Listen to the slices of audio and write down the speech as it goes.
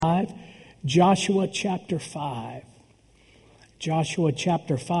Joshua chapter 5. Joshua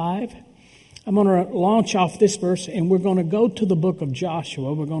chapter 5. I'm going to launch off this verse, and we're going to go to the book of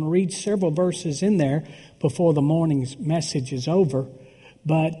Joshua. We're going to read several verses in there before the morning's message is over.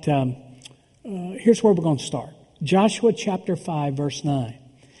 But here's where we're going to start. Joshua chapter 5, verse 9.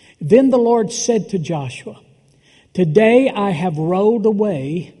 Then the Lord said to Joshua, "Today I have rolled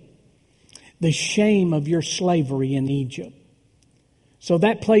away the shame of your slavery in Egypt." So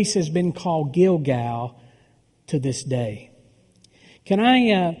that place has been called Gilgal to this day.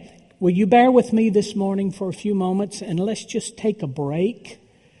 Will you bear with me this morning for a few moments, and let's just take a break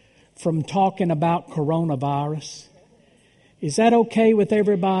from talking about coronavirus? Is that okay with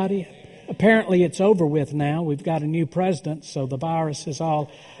everybody? Apparently it's over with now. We've got a new president, so the virus is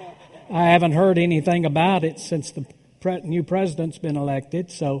all... I haven't heard anything about it since the new president's been elected,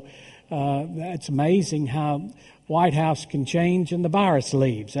 so that's amazing how White House can change and the virus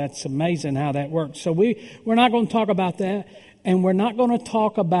leaves. That's amazing how that works. So we're not going to talk about that, and we're not going to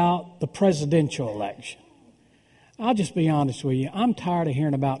talk about the presidential election. I'll just be honest with you. I'm tired of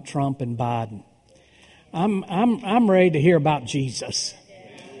hearing about Trump and Biden. I'm ready to hear about Jesus,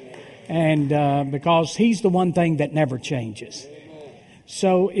 and because He's the one thing that never changes.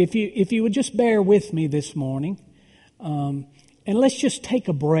 So if you would just bear with me this morning, and let's just take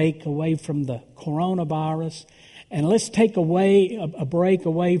a break away from the coronavirus. And let's take a break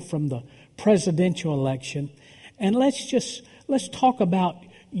away from the presidential election. And let's talk about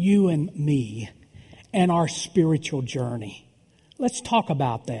you and me and our spiritual journey. Let's talk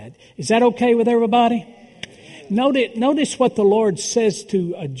about that. Is that okay with everybody? Notice what the Lord says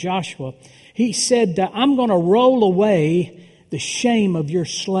to Joshua. He said, "I'm going to roll away the shame of your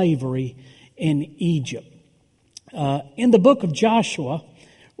slavery in Egypt." In the book of Joshua,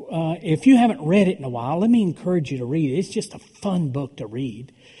 if you haven't read it in a while, let me encourage you to read it. It's just a fun book to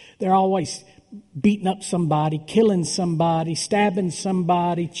read. They're always beating up somebody, killing somebody, stabbing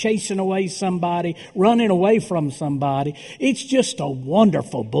somebody, chasing away somebody, running away from somebody. It's just a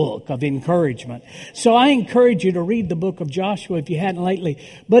wonderful book of encouragement. So I encourage you to read the book of Joshua if you hadn't lately.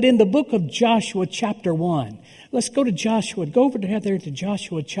 But in the book of Joshua chapter 1, let's go to Joshua. Go over there to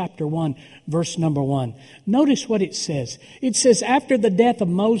Joshua chapter 1, verse number 1. Notice what it says. It says, "After the death of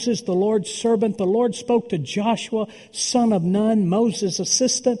Moses, the Lord's servant, the Lord spoke to Joshua, son of Nun, Moses'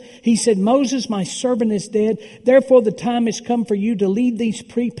 assistant. He said, 'Moses, my servant, is dead. Therefore the time has come for you to lead these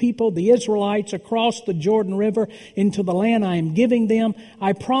people, the Israelites, across the Jordan River into the land I am giving them.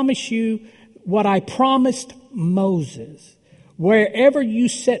 I promise you what I promised Moses. Wherever you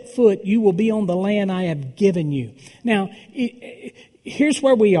set foot, you will be on the land I have given you.'" Now, here's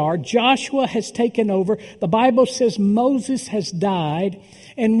where we are. Joshua has taken over. The Bible says Moses has died.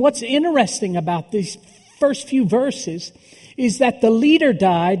 And what's interesting about these first few verses is that the leader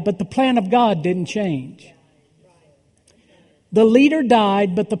died, but the plan of God didn't change. The leader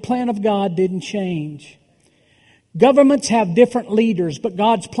died, but the plan of God didn't change. Governments have different leaders, but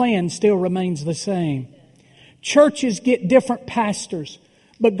God's plan still remains the same. Churches get different pastors,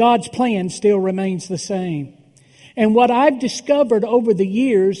 but God's plan still remains the same. And what I've discovered over the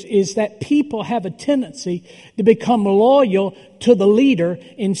years is that people have a tendency to become loyal to the leader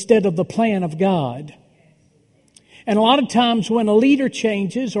instead of the plan of God. And a lot of times when a leader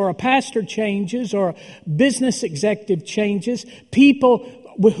changes or a pastor changes or a business executive changes, people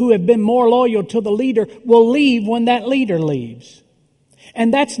who have been more loyal to the leader will leave when that leader leaves.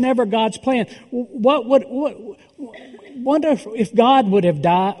 And that's never God's plan. Wonder if God would have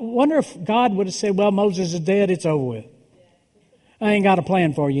died. Wonder if God would have said, "Well, Moses is dead. It's over with. I ain't got a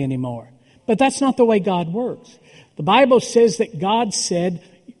plan for you anymore." But that's not the way God works. The Bible says that God said,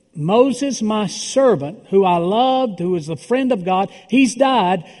 "Moses, my servant, who I loved, who was a friend of God, he's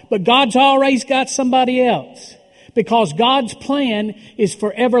died, but God's always got somebody else." Because God's plan is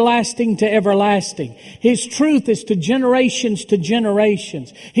for everlasting to everlasting. His truth is to generations to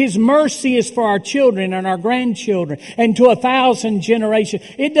generations. His mercy is for our children and our grandchildren and to 1,000 generations.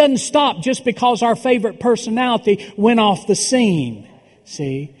 It doesn't stop just because our favorite personality went off the scene.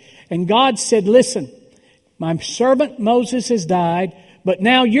 See? And God said, "Listen, my servant Moses has died, but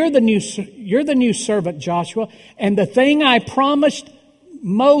now you're the new servant, Joshua. And the thing I promised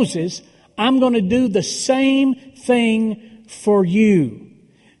Moses, I'm going to do the same thing for you."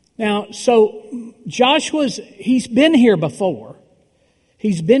 Now, so he's been here before.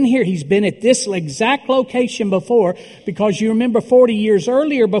 He's been here. He's been at this exact location before, because you remember 40 years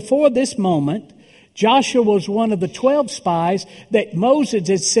earlier, before this moment, Joshua was one of the 12 spies that Moses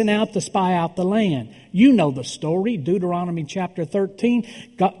had sent out to spy out the land. You know the story, Deuteronomy chapter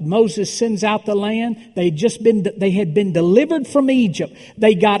 13. Moses sends out the land. They had been delivered from Egypt.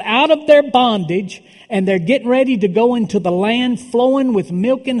 They got out of their bondage, and they're getting ready to go into the land flowing with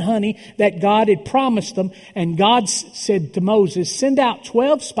milk and honey that God had promised them. And God said to Moses, send out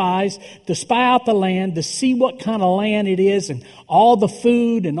 12 spies to spy out the land, to see what kind of land it is, and all the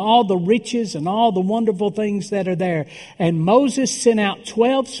food and all the riches and all the wonderful things that are there. And Moses sent out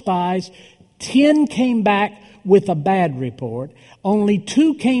 12 spies. 10 came back with a bad report. Only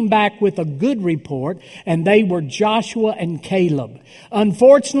 2 came back with a good report, and they were Joshua and Caleb.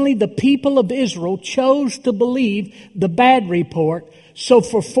 Unfortunately, the people of Israel chose to believe the bad report. So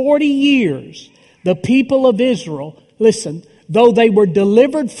for 40 years, the people of Israel, listen, though they were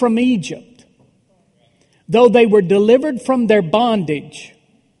delivered from Egypt, though they were delivered from their bondage,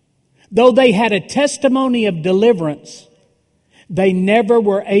 though they had a testimony of deliverance, they never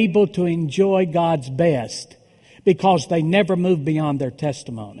were able to enjoy God's best because they never moved beyond their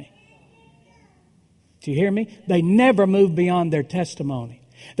testimony. Do you hear me? They never moved beyond their testimony.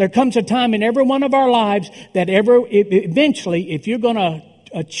 There comes a time in every one of our lives that eventually, if you're going to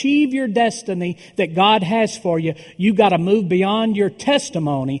achieve your destiny that God has for you, you got to move beyond your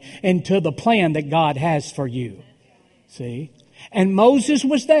testimony into the plan that God has for you. See? And Moses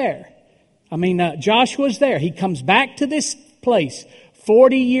was there. Joshua's there. He comes back to this place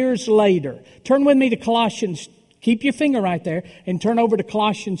 40 years later. Turn with me to Colossians. Keep your finger right there and turn over to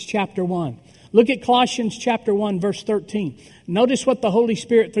Colossians chapter 1. Look at Colossians chapter 1 verse 13. Notice what the Holy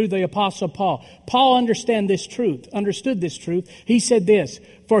Spirit through the Apostle Paul. Paul understood this truth. He said this,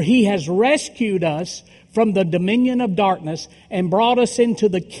 for he has rescued us from the dominion of darkness and brought us into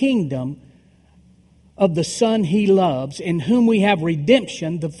the kingdom of the Son he loves, in whom we have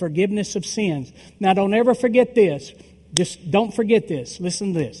redemption, the forgiveness of sins. Now don't ever forget this. Just don't forget this.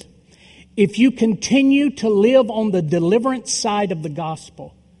 Listen to this. If you continue to live on the deliverance side of the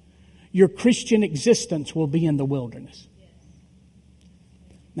gospel, your Christian existence will be in the wilderness.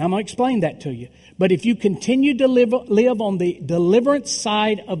 Now I'm going to explain that to you. But if you continue to live on the deliverance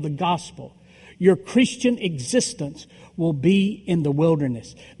side of the gospel, your Christian existence will be in the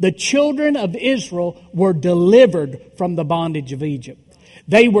wilderness. The children of Israel were delivered from the bondage of Egypt.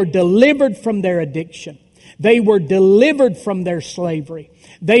 They were delivered from their addiction. They were delivered from their slavery.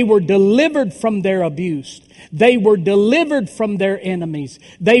 They were delivered from their abuse. They were delivered from their enemies.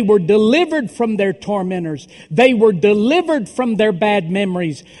 They were delivered from their tormentors. They were delivered from their bad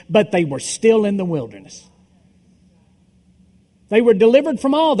memories, but they were still in the wilderness. They were delivered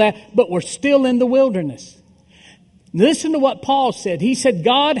from all that, but were still in the wilderness. Listen to what Paul said. He said,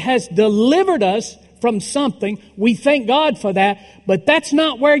 God has delivered us from something. We thank God for that, but that's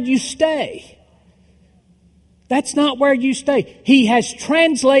not where you stay. That's not where you stay. He has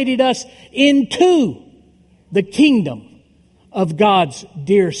translated us into the kingdom of God's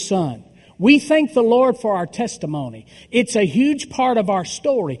dear Son. We thank the Lord for our testimony. It's a huge part of our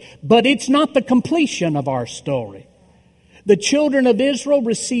story, but it's not the completion of our story. The children of Israel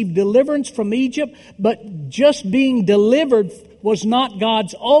received deliverance from Egypt, but just being delivered was not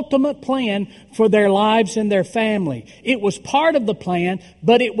God's ultimate plan for their lives and their family. It was part of the plan,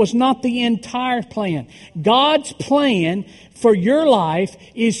 but it was not the entire plan. God's plan for your life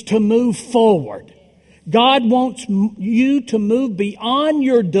is to move forward. God wants you to move beyond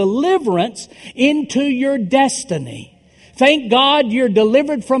your deliverance into your destiny. Thank God you're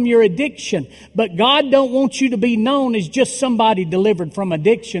delivered from your addiction. But God don't want you to be known as just somebody delivered from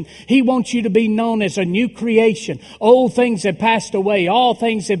addiction. He wants you to be known as a new creation. Old things have passed away. All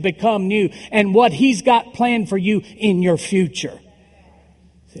things have become new. And what He's got planned for you in your future.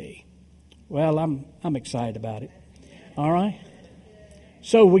 See? Well, I'm excited about it. All right?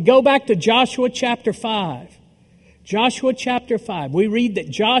 So we go back to Joshua chapter 5. Joshua chapter 5. We read that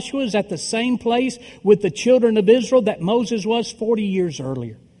Joshua is at the same place with the children of Israel that Moses was 40 years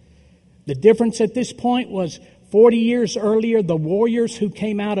earlier. The difference at this point was 40 years earlier, the warriors who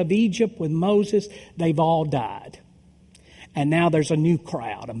came out of Egypt with Moses, they've all died. And now there's a new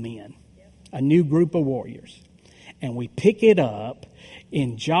crowd of men, a new group of warriors. And we pick it up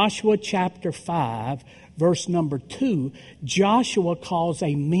in Joshua chapter 5, verse number 2. Joshua calls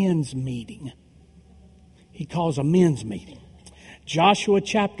a men's meeting. He calls a men's meeting. Joshua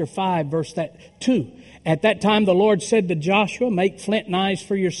chapter 5, verse 2. At that time the Lord said to Joshua, make flint knives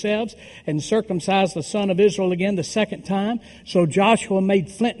for yourselves and circumcise the son of Israel again the second time. So Joshua made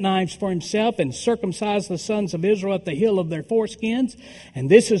flint knives for himself and circumcised the sons of Israel at the hill of their foreskins. And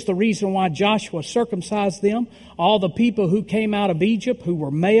this is the reason why Joshua circumcised them. all the people who came out of Egypt who were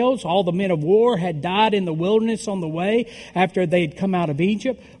males, all the men of war had died in the wilderness on the way after they had come out of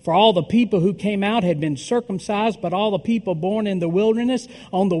Egypt. For all the people who came out had been circumcised, but all the people born in the wilderness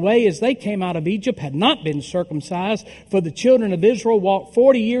on the way as they came out of Egypt had not been circumcised. For the children of Israel walked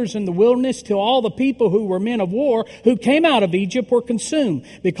 40 years in the wilderness till all the people who were men of war who came out of Egypt were consumed,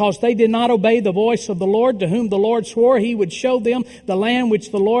 because they did not obey the voice of the Lord, to whom the Lord swore he would show them the land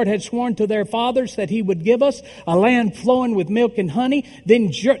which the Lord had sworn to their fathers that he would give us, a land flowing with milk and honey.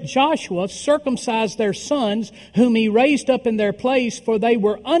 Then Joshua circumcised their sons, whom he raised up in their place, for they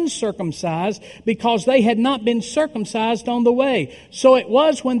were uncircumcised, because they had not been circumcised on the way. So it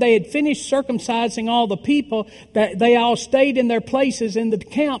was when they had finished circumcising all the people that they all stayed in their places in the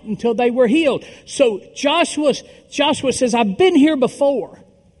camp until they were healed. So Joshua says, I've been here before.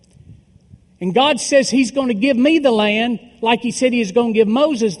 And God says he's going to give me the land, like he said he was going to give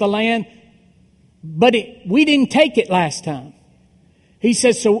Moses the land, but we didn't take it last time. He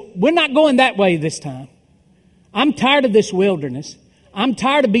says, so we're not going that way this time. I'm tired of this wilderness. I'm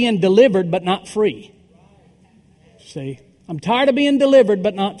tired of being delivered but not free. See, I'm tired of being delivered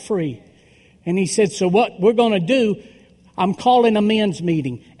but not free. And he said, so what we're going to do, I'm calling a men's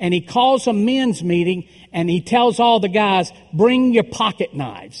meeting. And he calls a men's meeting and he tells all the guys, bring your pocket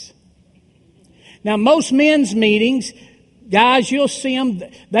knives. Now, most men's meetings, guys, you'll see them,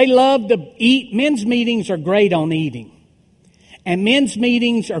 they love to eat. Men's meetings are great on eating. And men's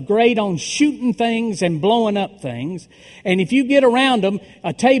meetings are great on shooting things and blowing up things. And if you get around them,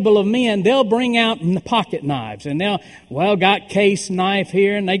 a table of men, they'll bring out pocket knives. And they'll, got case knife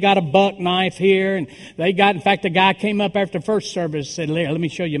here, and they got a buck knife here. And they got, in fact, a guy came up after first service and said, let me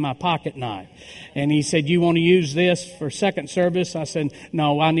show you my pocket knife. And he said, you want to use this for second service? I said,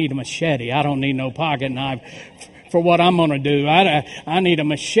 no, I need a machete. I don't need no pocket knife for what I'm going to do. I need a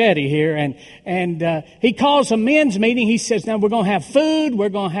machete here. And he calls a men's meeting. He says, now we're going to have food. We're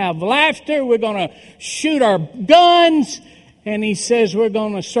going to have laughter. We're going to shoot our guns. And he says, we're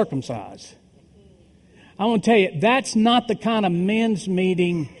going to circumcise. I want to tell you, that's not the kind of men's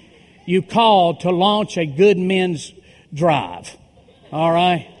meeting you call to launch a good men's drive. All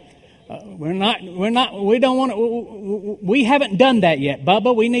right? We don't want to, we haven't done that yet,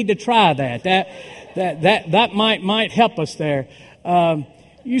 Bubba. We need to try that. That might help us there.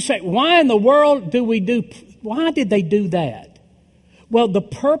 You say, why in the world why did they do that? Well, the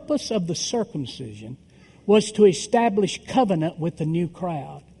purpose of the circumcision was to establish covenant with the new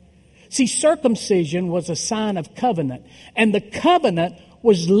crowd. See, circumcision was a sign of covenant, and the covenant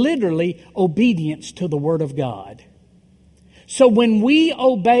was literally obedience to the Word of God. So when we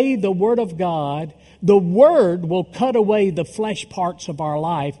obey the Word of God, the Word will cut away the flesh parts of our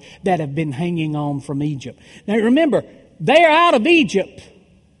life that have been hanging on from Egypt. Now remember, they're out of Egypt.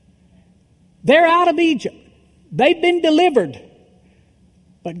 They're out of Egypt. They've been delivered.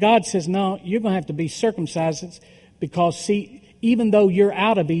 But God says, no, you're going to have to be circumcised, because, see, even though you're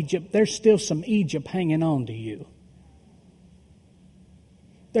out of Egypt, there's still some Egypt hanging on to you.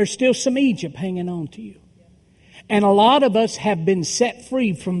 There's still some Egypt hanging on to you. And a lot of us have been set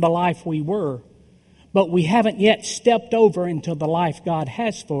free from the life we were, but we haven't yet stepped over into the life God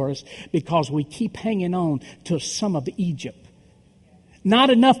has for us, because we keep hanging on to some of Egypt. Not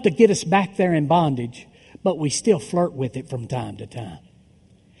enough to get us back there in bondage, but we still flirt with it from time to time.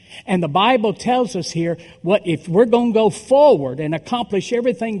 And the Bible tells us here, if we're going to go forward and accomplish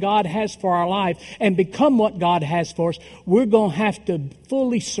everything God has for our life and become what God has for us, we're going to have to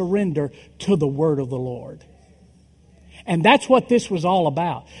fully surrender to the Word of the Lord. And that's what this was all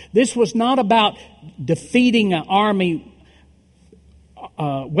about. This was not about defeating an army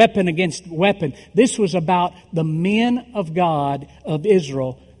weapon against weapon. This was about the men of God of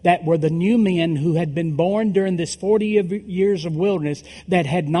Israel that were the new men who had been born during this 40 years of wilderness, that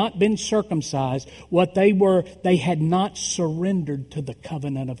had not been circumcised. What they were, they had not surrendered to the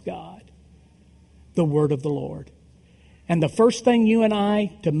covenant of God, the Word of the Lord. And the first thing you and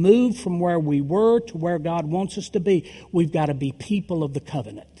I, to move from where we were to where God wants us to be, we've got to be people of the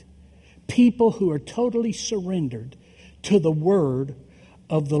covenant. People who are totally surrendered to the Word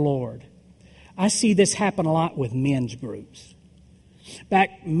of the Lord. I see this happen a lot with men's groups.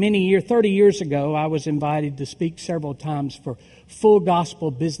 Back 30 years ago, I was invited to speak several times for Full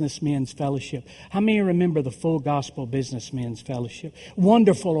Gospel Businessmen's Fellowship. How many remember the Full Gospel Businessmen's Fellowship?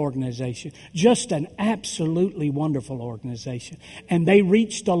 Wonderful organization. Just an absolutely wonderful organization. And they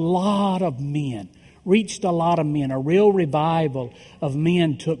reached a lot of men. A real revival of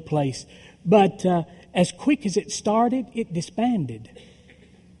men took place. But as quick as it started, it disbanded.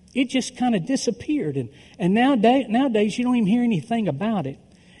 It just kind of disappeared. And nowadays, you don't even hear anything about it.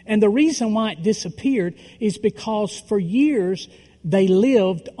 And the reason why it disappeared is because for years they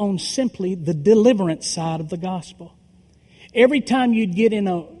lived on simply the deliverance side of the gospel. Every time you'd get in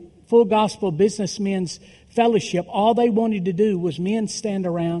a full gospel businessmen's fellowship, all they wanted to do was men stand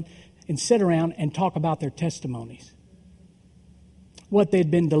around and sit around and talk about their testimonies, what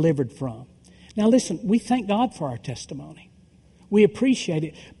they'd been delivered from. Now listen, we thank God for our testimony. We appreciate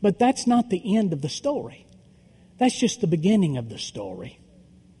it, but that's not the end of the story. That's just the beginning of the story.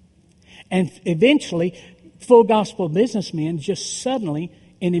 And eventually, full gospel businessmen just suddenly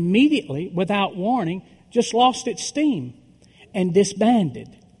and immediately, without warning, just lost its steam and disbanded.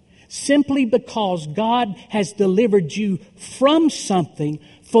 Simply because God has delivered you from something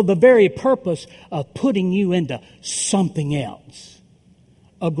for the very purpose of putting you into something else,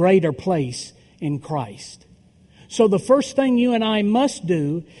 a greater place in Christ. So the first thing you and I must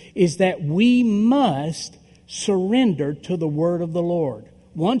do is that we must surrender to the word of the Lord.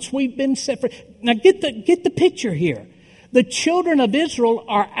 Once we've been set free. Now get the picture here. The children of Israel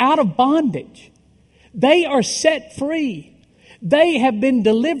are out of bondage. They are set free. They have been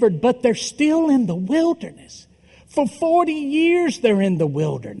delivered, but they're still in the wilderness. For 40 years they're in the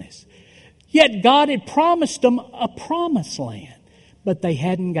wilderness. Yet God had promised them a promised land, but they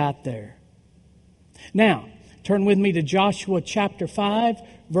hadn't got there. Now, turn with me to Joshua chapter 5,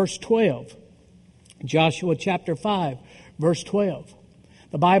 verse 12. Joshua chapter 5, verse 12.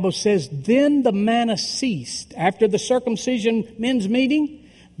 The Bible says, then the manna ceased. After the circumcision men's meeting,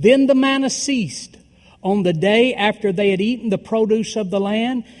 then the manna ceased on the day after they had eaten the produce of the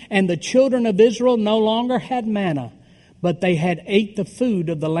land, and the children of Israel no longer had manna, but they had ate the food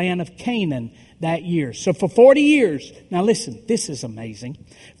of the land of Canaan that year. So for 40 years, now listen, this is amazing.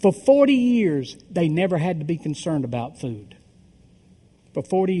 For 40 years, they never had to be concerned about food. For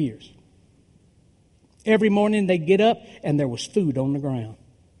 40 years. Every morning they'd get up and there was food on the ground.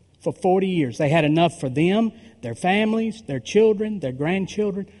 For 40 years. They had enough for them, their families, their children, their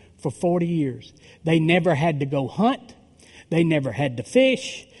grandchildren, for 40 years. They never had to go hunt. They never had to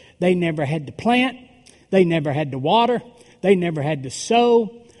fish. They never had to plant. They never had to water. They never had to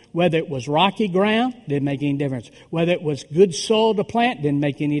sow. Whether it was rocky ground, didn't make any difference. Whether it was good soil to plant, didn't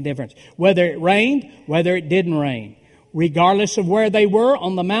make any difference. Whether it rained, whether it didn't rain. Regardless of where they were,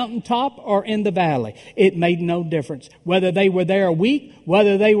 on the mountaintop or in the valley, it made no difference. Whether they were there a week,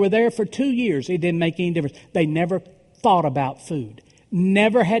 whether they were there for 2 years, it didn't make any difference. They never thought about food.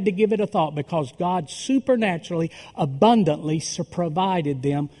 Never had to give it a thought because God supernaturally, abundantly provided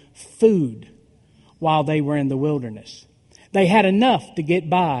them food while they were in the wilderness. They had enough to get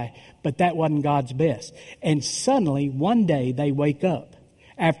by, but that wasn't God's best. And suddenly, one day, they wake up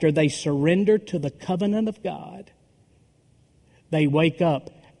after they surrender to the covenant of God. They wake up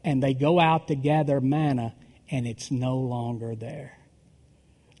and they go out to gather manna, and it's no longer there.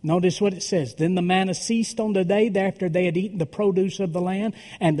 Notice what it says. Then the manna ceased on the day after they had eaten the produce of the land,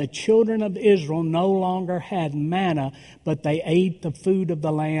 and the children of Israel no longer had manna, but they ate the food of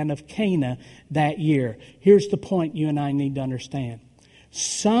the land of Canaan that year. Here's the point you and I need to understand.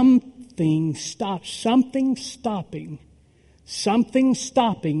 Something stopping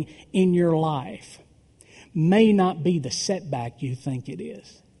in your life may not be the setback you think it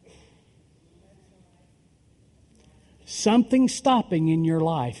is. Something stopping in your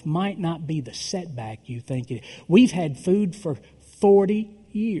life might not be the setback you think it is. We've had food for 40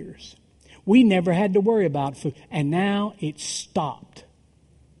 years. We never had to worry about food. And now it's stopped.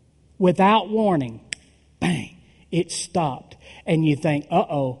 Without warning, bang, it stopped. And you think,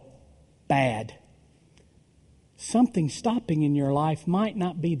 uh-oh, bad. Something stopping in your life might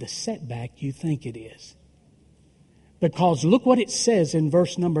not be the setback you think it is. Because look what it says in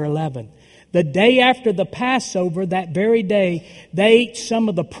verse number 11. The day after the Passover, that very day, they ate some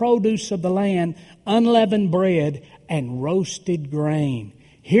of the produce of the land, unleavened bread, and roasted grain.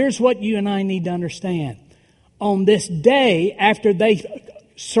 Here's what you and I need to understand. On this day, after they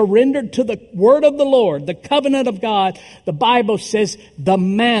surrendered to the word of the Lord, the covenant of God, the Bible says the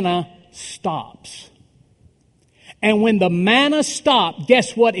manna stops. And when the manna stopped,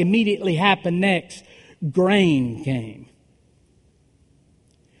 guess what immediately happened next? Grain came.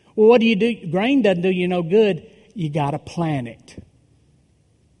 Well, what do you do? Grain doesn't do you no good. You got to plant it.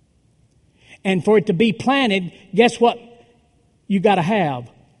 And for it to be planted, guess what you got to have?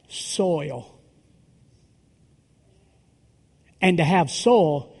 Soil. And to have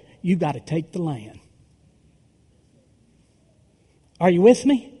soil, you got to take the land. Are you with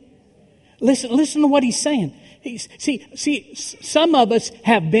me? Listen to what he's saying. See, some of us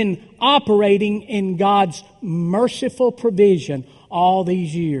have been operating in God's merciful provision all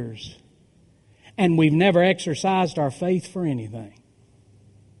these years. And we've never exercised our faith for anything.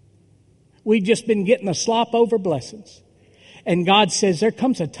 We've just been getting the slop over blessings. And God says there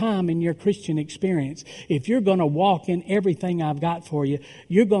comes a time in your Christian experience, if you're going to walk in everything I've got for you,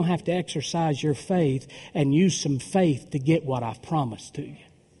 you're going to have to exercise your faith and use some faith to get what I've promised to you.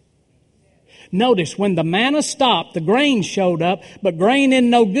 Notice when the manna stopped, the grain showed up, but grain isn't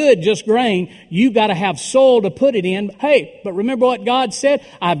no good, just grain. You got to have soil to put it in. Hey, but remember what God said?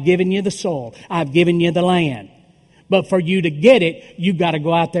 I've given you the soil. I've given you the land. But for you to get it, you've got to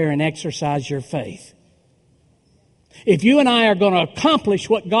go out there and exercise your faith. If you and I are going to accomplish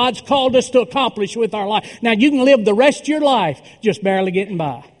what God's called us to accomplish with our life. Now, you can live the rest of your life just barely getting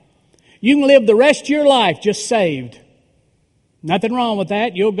by. You can live the rest of your life just saved. Nothing wrong with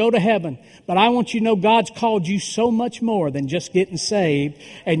that. You'll go to heaven. But I want you to know God's called you so much more than just getting saved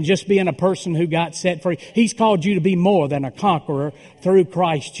and just being a person who got set free. He's called you to be more than a conqueror through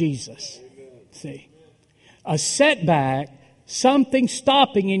Christ Jesus. See, a setback, something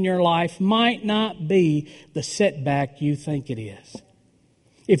stopping in your life might not be the setback you think it is.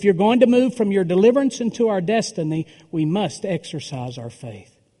 If you're going to move from your deliverance into our destiny, we must exercise our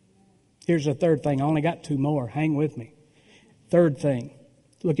faith. Here's the third thing. I only got two more. Hang with me. Third thing,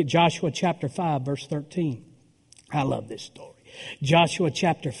 look at Joshua chapter 5, verse 13. I love this story. Joshua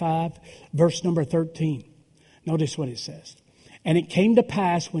chapter 5, verse number 13. Notice what it says. And it came to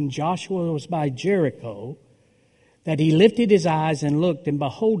pass when Joshua was by Jericho that he lifted his eyes and looked, and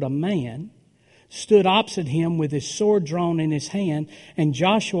behold, a man stood opposite him with his sword drawn in his hand. And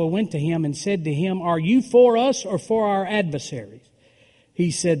Joshua went to him and said to him, Are you for us or for our adversaries?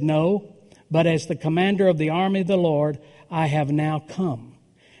 He said, No, but as the commander of the army of the Lord, I have now come.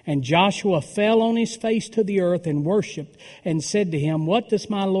 And Joshua fell on his face to the earth and worshipped and said to him, What does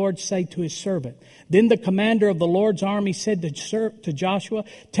my Lord say to his servant? Then the commander of the Lord's army said to Joshua,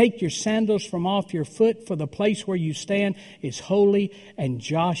 Take your sandals from off your foot, for the place where you stand is holy. And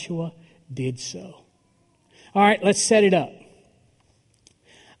Joshua did so. All right, let's set it up.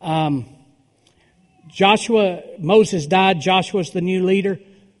 Moses died. Joshua's the new leader.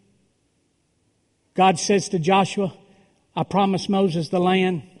 God says to Joshua, I promised Moses the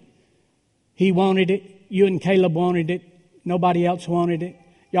land. He wanted it. You and Caleb wanted it. Nobody else wanted it.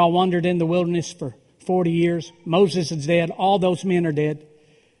 Y'all wandered in the wilderness for 40 years. Moses is dead. All those men are dead.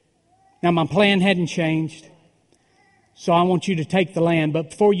 Now my plan hadn't changed. So I want you to take the land. But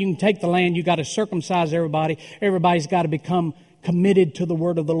before you can take the land, you got to circumcise everybody. Everybody's got to become committed to the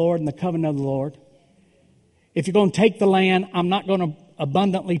word of the Lord and the covenant of the Lord. If you're going to take the land, I'm not going to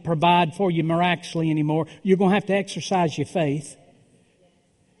abundantly provide for you miraculously anymore. You're going to have to exercise your faith.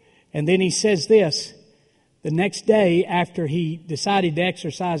 And then he says this, the next day after he decided to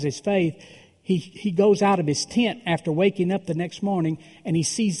exercise his faith, he goes out of his tent after waking up the next morning, and he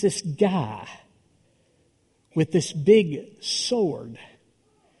sees this guy with this big sword.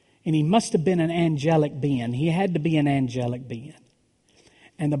 And he must have been an angelic being. He had to be an angelic being.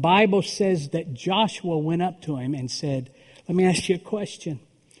 And the Bible says that Joshua went up to him and said, Let me ask you a question.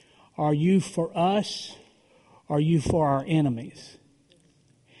 Are you for us? Or are you for our enemies?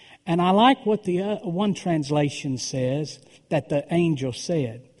 And I like what the one translation says that the angel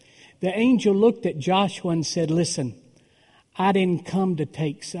said. The angel looked at Joshua and said, Listen, I didn't come to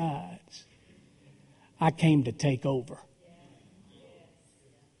take sides. I came to take over.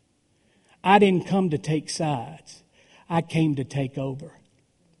 I didn't come to take sides. I came to take over.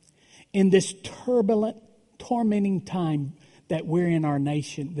 In this turbulent, tormenting time that we're in our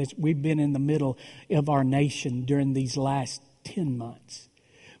nation, that we've been in the middle of our nation during these last 10 months,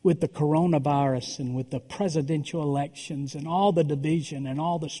 with the coronavirus and with the presidential elections and all the division and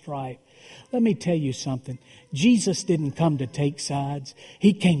all the strife. Let me tell you something. Jesus didn't come to take sides.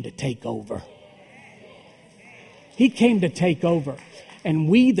 He came to take over. He came to take over. And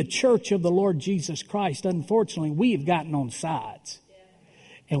we, the church of the Lord Jesus Christ, unfortunately, we have gotten on sides.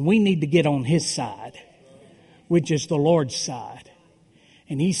 And we need to get on His side, which is the Lord's side.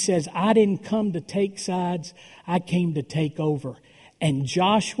 And He says, I didn't come to take sides. I came to take over. And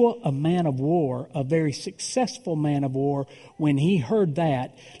Joshua, a man of war, a very successful man of war, when he heard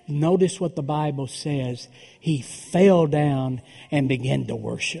that, notice what the Bible says. He fell down and began to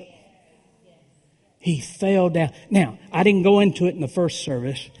worship. He fell down. Now, I didn't go into it in the first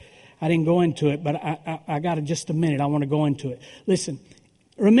service. I didn't go into it, but I got just a minute. I want to go into it. Listen,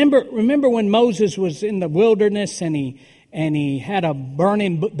 remember when Moses was in the wilderness and he had the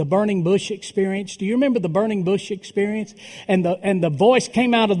burning bush experience? Do you remember the burning bush experience? And the voice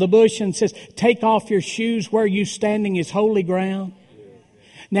came out of the bush and says, "Take off your shoes. Where you standing is holy ground."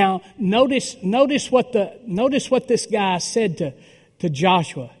 Now, notice what this guy said to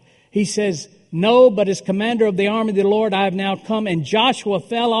Joshua. He says, No, but as commander of the army of the Lord I have now come. And Joshua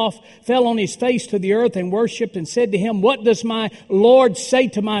fell on his face to the earth and worshipped and said to him, what does my Lord say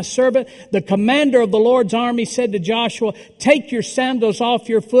to my servant? The commander of the Lord's army said to Joshua, take your sandals off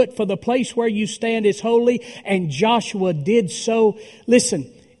your foot, for the place where you stand is holy. And Joshua did so. Listen,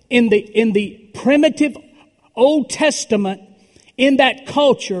 in the primitive Old Testament, in that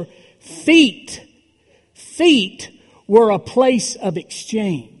culture, feet were a place of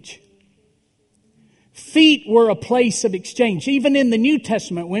exchange. Feet were a place of exchange. Even in the New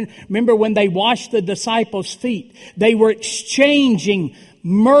Testament, remember when they washed the disciples' feet, they were exchanging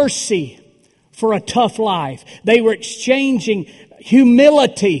mercy for a tough life. They were exchanging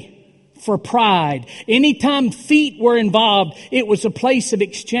humility for pride. Anytime feet were involved, it was a place of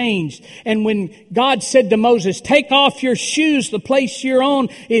exchange. And when God said to Moses, take off your shoes, the place you're on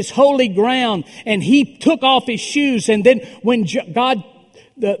is holy ground. And he took off his shoes. And then when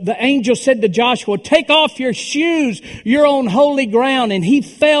the angel said to Joshua, take off your shoes, you're on holy ground. And he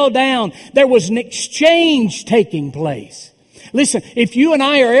fell down. There was an exchange taking place. Listen, if you and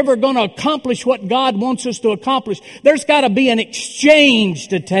I are ever going to accomplish what God wants us to accomplish, there's got to be an exchange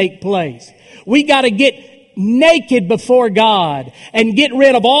to take place. We got to get naked before God and get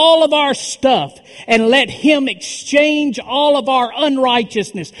rid of all of our stuff and let Him exchange all of our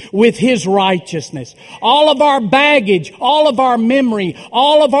unrighteousness with His righteousness. All of our baggage, all of our memory,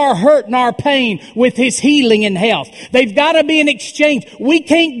 all of our hurt and our pain with His healing and health. They've got to be an exchange. We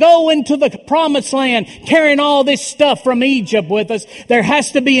can't go into the promised land carrying all this stuff from Egypt with us. There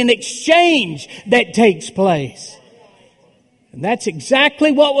has to be an exchange that takes place. And that's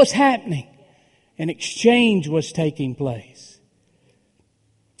exactly what was happening. An exchange was taking place.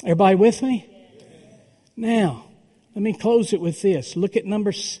 Everybody with me? Now, let me close it with this. Look at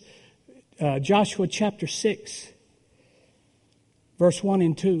Joshua chapter 6, verse 1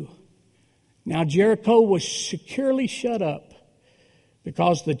 and 2. Now Jericho was securely shut up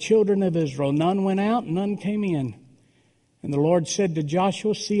because the children of Israel, none went out, none came in. And the Lord said to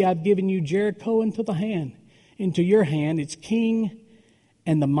Joshua, see, I've given you Jericho into your hand, its king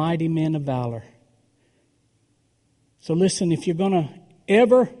and the mighty men of valor. So listen, if you're going to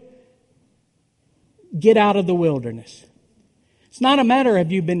ever get out of the wilderness, it's not a matter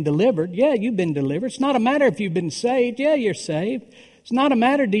of you've been delivered. Yeah, you've been delivered. It's not a matter if you've been saved. Yeah, you're saved. It's not a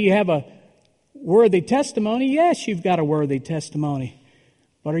matter, do you have a worthy testimony? Yes, you've got a worthy testimony.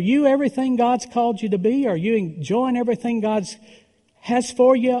 But are you everything God's called you to be? Are you enjoying everything God has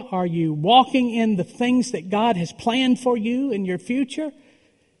for you? Are you walking in the things that God has planned for you in your future?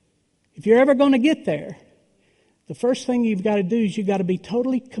 If you're ever going to get there, the first thing you've got to do is you've got to be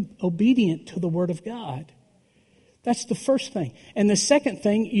totally obedient to the Word of God. That's the first thing. And the second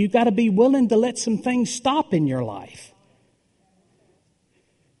thing, you've got to be willing to let some things stop in your life.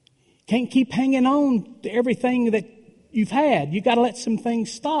 Can't keep hanging on to everything that you've had. You've got to let some things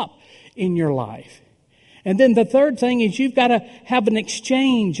stop in your life. And then the third thing is you've got to have an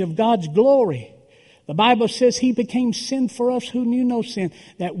exchange of God's glory. The Bible says He became sin for us who knew no sin,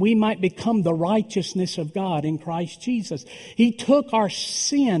 that we might become the righteousness of God in Christ Jesus. He took our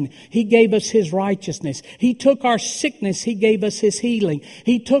sin. He gave us His righteousness. He took our sickness. He gave us His healing.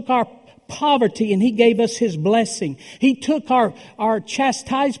 He took our poverty and He gave us His blessing. He took our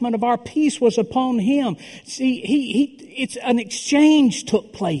chastisement of our peace was upon Him. See, it's an exchange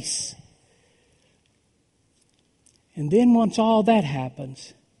took place. And then once all that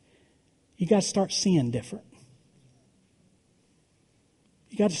happens, you got to start seeing different.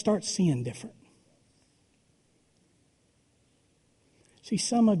 You got to start seeing different. See,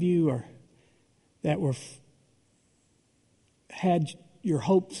 some of you had your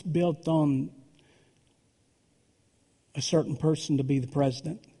hopes built on a certain person to be the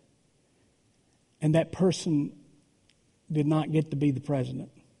president, and that person did not get to be the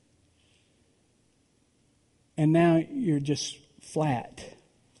president. And now you're just flat.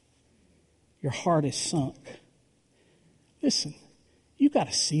 Your heart is sunk. Listen, you've got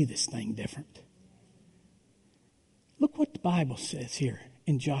to see this thing different. Look what the Bible says here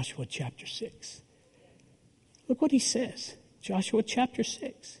in Joshua chapter 6. Look what he says. Joshua chapter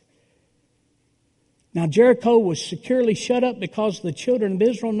 6. Now Jericho was securely shut up because the children of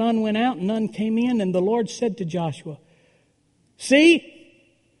Israel, none went out and none came in. And the Lord said to Joshua, see,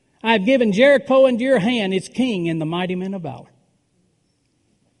 I have given Jericho into your hand, its king and the mighty men of valor.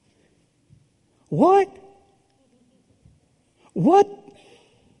 What?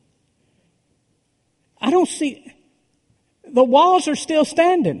 I don't see. The walls are still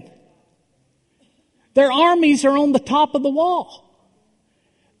standing. Their armies are on the top of the wall.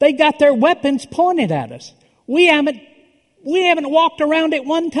 They got their weapons pointed at us. We haven't walked around it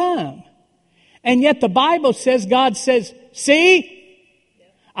one time. And yet the Bible says, God says, see,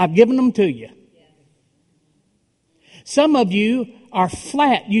 I've given them to you. Some of you are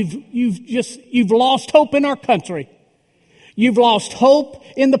flat. You've lost hope in our country. You've lost hope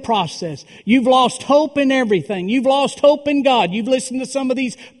in the process. You've lost hope in everything. You've lost hope in God. You've listened to some of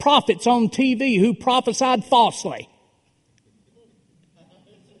these prophets on TV who prophesied falsely.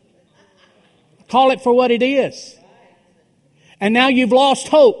 Call it for what it is. And now you've lost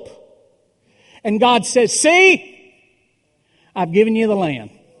hope. And God says, see, I've given you the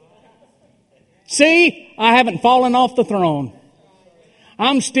land. See, I haven't fallen off the throne.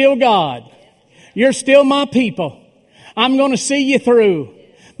 I'm still God. You're still my people. I'm going to see you through.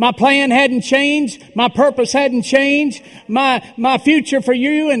 My plan hadn't changed. My purpose hadn't changed. My future for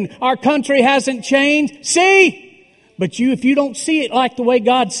you and our country hasn't changed. See? But if you don't see it like the way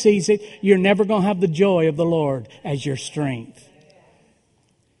God sees it, you're never going to have the joy of the Lord as your strength.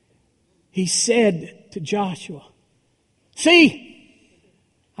 He said to Joshua, see,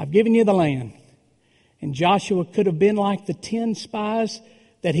 I've given you the land. And Joshua could have been like the 10 spies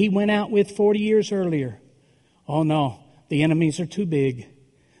that he went out with 40 years earlier. Oh no, the enemies are too big.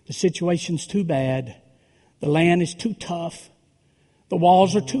 The situation's too bad. The land is too tough. The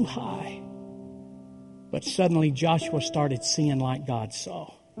walls are too high. But suddenly Joshua started seeing like God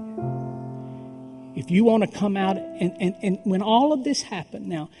saw. If you want to come out, and when all of this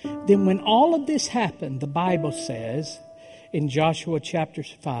happened, when all of this happened, the Bible says in Joshua chapter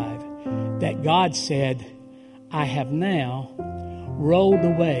 5 that God said, I have now rolled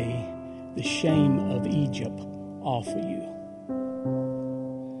away the shame of Egypt off of you.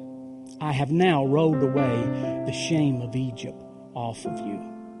 I have now rolled away the shame of Egypt off of you.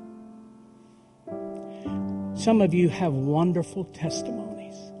 Some of you have wonderful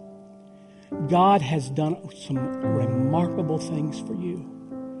testimonies. God has done some remarkable things for you.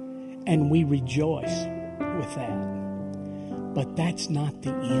 And we rejoice with that. But that's not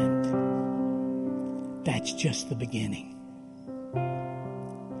the end. That's just the beginning.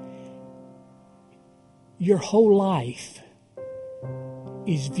 Your whole life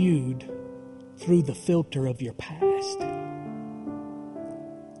is viewed through the filter of your past.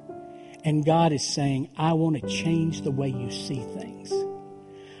 And God is saying, I want to change the way you see things.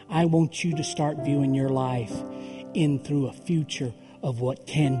 I want you to start viewing your life in through a future of what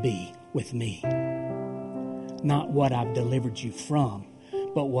can be with me. Not what I've delivered you from,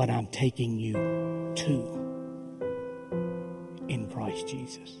 but what I'm taking you to in Christ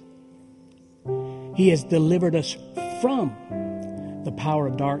Jesus. He has delivered us from the power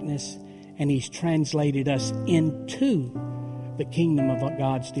of darkness, and He's translated us into the kingdom of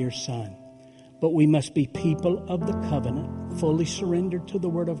God's dear Son. But we must be people of the covenant, fully surrendered to the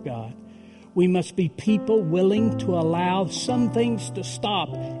Word of God. We must be people willing to allow some things to stop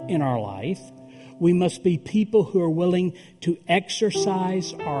in our life. We must be people who are willing to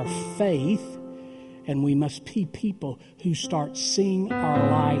exercise our faith. And we must be people who start seeing our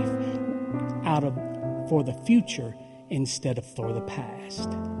life for the future instead of for the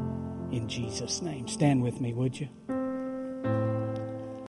past. In Jesus' name. Stand with me, would you?